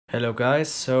Hello guys,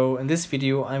 so in this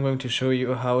video I'm going to show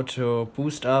you how to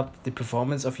boost up the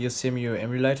performance of your Cemu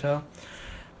emulator,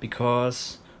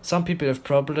 because some people have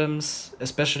problems,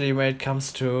 especially when it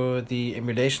comes to the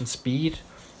emulation speed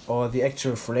or the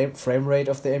actual frame rate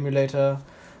of the emulator.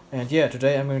 And yeah,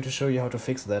 today I'm going to show you how to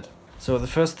fix that. So the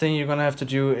first thing you're gonna have to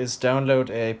do is download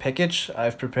a package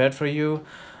I've prepared for you.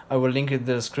 I will link in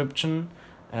the description,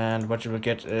 and what you will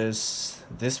get is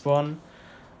this one.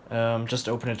 Just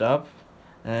open it up,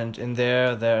 and in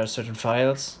there are certain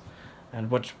files, and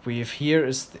what we have here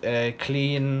is a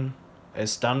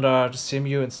standard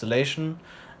Cemu installation.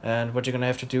 And what you're gonna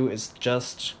have to do is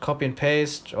just copy and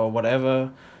paste, or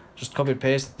whatever, just copy and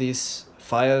paste these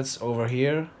files over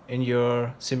here in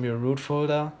your Cemu root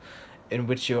folder, in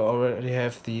which you already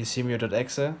have the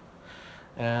cemu.exe.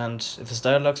 And if this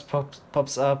dialog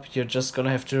pops up, you're just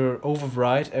gonna have to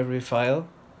overwrite every file.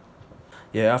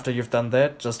 Yeah, after you've done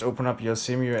that, just open up your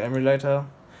Cemu emulator,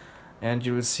 and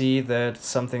you will see that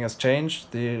something has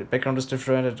changed. The background is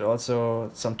different, and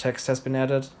also some text has been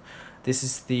added. This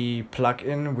is the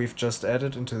plugin we've just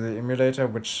added into the emulator,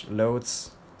 which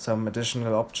loads some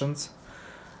additional options.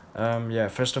 Yeah,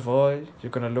 first of all,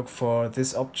 you're gonna look for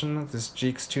this option, this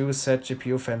GX2 set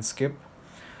GPU fan skip.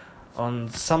 On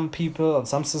some people, on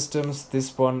some systems,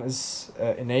 this one is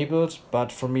enabled,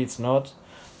 but for me it's not.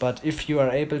 But if you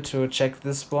are able to check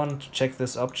this one, to check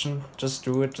this option, just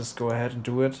do it, just go ahead and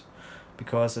do it,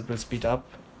 because it will speed up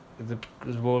the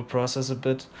whole process a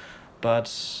bit.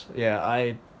 But yeah,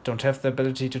 I don't have the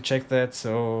ability to check that,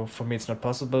 so for me it's not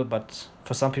possible, but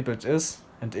for some people it is,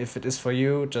 and if it is for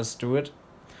you, just do it.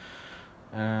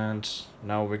 And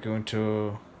now we're going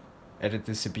to edit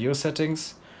the CPU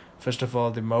settings. First of all,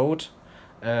 the mode.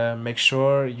 Make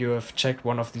sure you have checked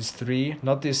one of these three,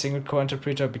 not the single core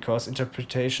interpreter, because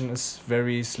interpretation is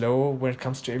very slow when it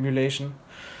comes to emulation.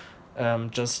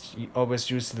 Just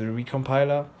always use the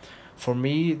recompiler. For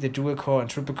me, the dual core and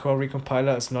triple core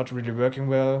recompiler is not really working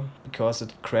well, because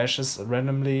it crashes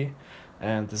randomly,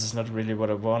 and this is not really what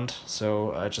I want,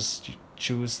 so I just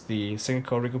choose the single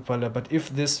core recompiler. But if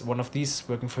one of these is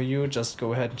working for you, just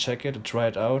go ahead and check it and try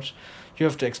it out. You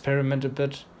have to experiment a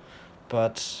bit,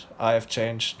 but I have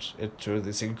changed it to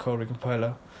the single core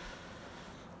recompiler.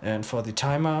 And for the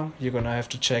timer, you're gonna have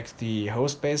to check the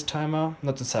host-based timer,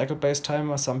 not the cycle-based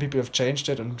timer. Some people have changed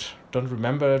it and don't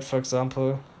remember it, for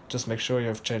example. Just make sure you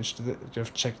have checked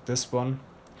this one.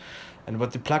 And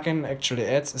what the plugin actually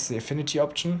adds is the affinity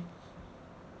option.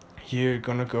 Here you're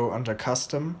gonna go under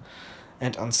custom,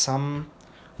 and on some,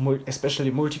 especially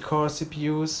multi-core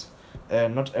CPUs,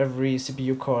 not every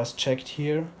CPU core is checked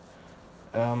here.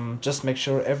 Just make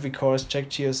sure every core is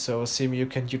checked here, so Cemu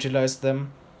can utilize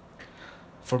them.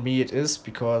 For me it is,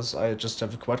 because I just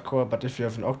have a quad core, but if you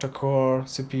have an octa-core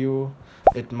CPU,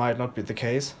 it might not be the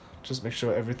case. Just make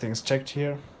sure everything is checked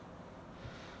here.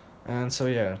 And so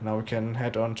yeah, now we can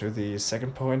head on to the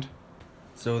second point.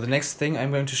 So the next thing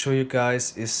I'm going to show you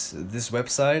guys is this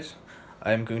website.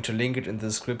 I'm going to link it in the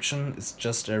description. It's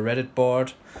just a Reddit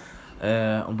board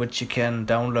on which you can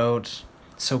download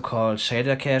so-called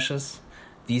shader caches.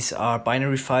 These are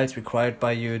binary files required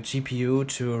by your GPU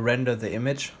to render the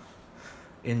image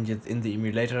in the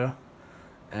emulator.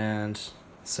 And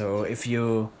so if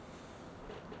you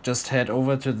just head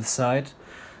over to the site,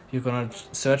 you're gonna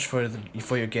search for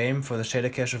your game, for the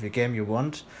shader cache of your game you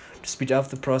want. To speed up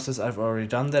the process, I've already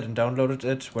done that and downloaded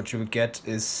it. What you will get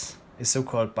is a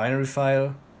so-called binary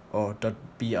file, or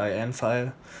 .bin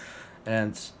file,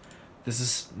 and this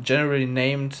is generally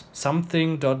named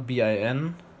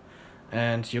something.bin,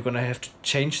 and you're gonna have to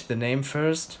change the name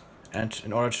first. And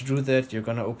in order to do that, you're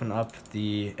gonna open up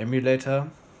the emulator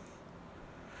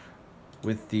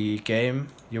with the game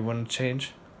you want to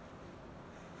change.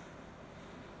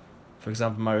 For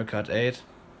example, Mario Kart 8.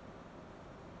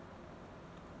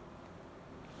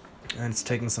 And it's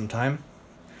taking some time.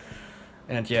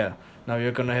 And yeah, now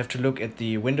you're gonna have to look at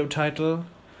the window title,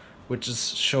 which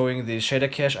is showing the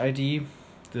ShaderCache ID.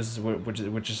 This is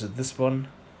which is this one.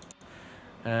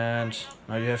 And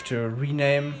now you have to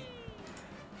rename.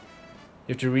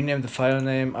 You have to rename the file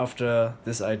name after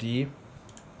this ID,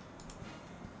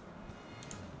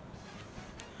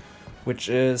 which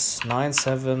is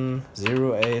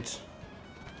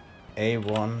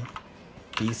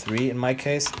 9708A1B3 in my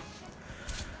case.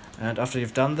 And after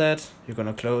you've done that, you're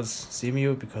gonna close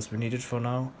Cemu, because we need it for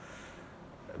now.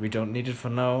 We don't need it for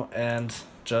now, and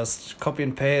just copy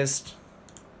and paste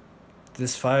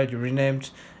this file you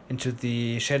renamed into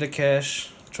the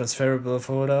ShaderCache transferable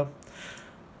folder.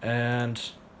 And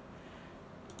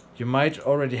you might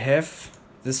already have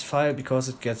this file because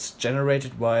it gets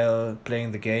generated while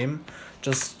playing the game,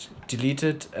 just delete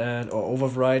it or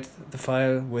overwrite the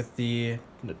file with the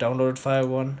downloaded file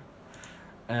one.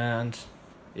 And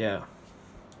yeah,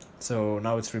 so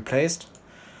now it's replaced.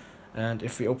 And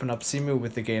if we open up Cemu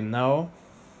with the game now,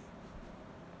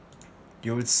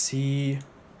 you will see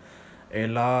a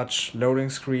large loading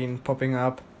screen popping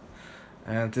up,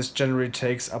 and this generally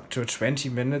takes up to 20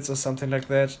 minutes or something like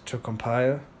that to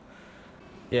compile.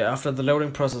 Yeah, after the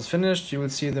loading process finished, you will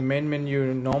see the main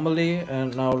menu normally,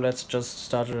 and now let's just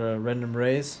start a random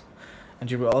race.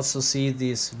 And you will also see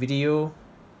this video,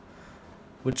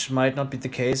 which might not be the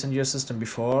case in your system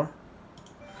before.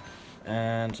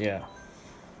 And yeah,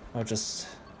 I'll just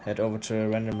head over to a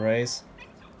random race.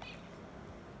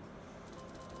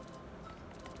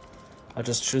 I'll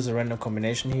just choose a random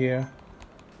combination here.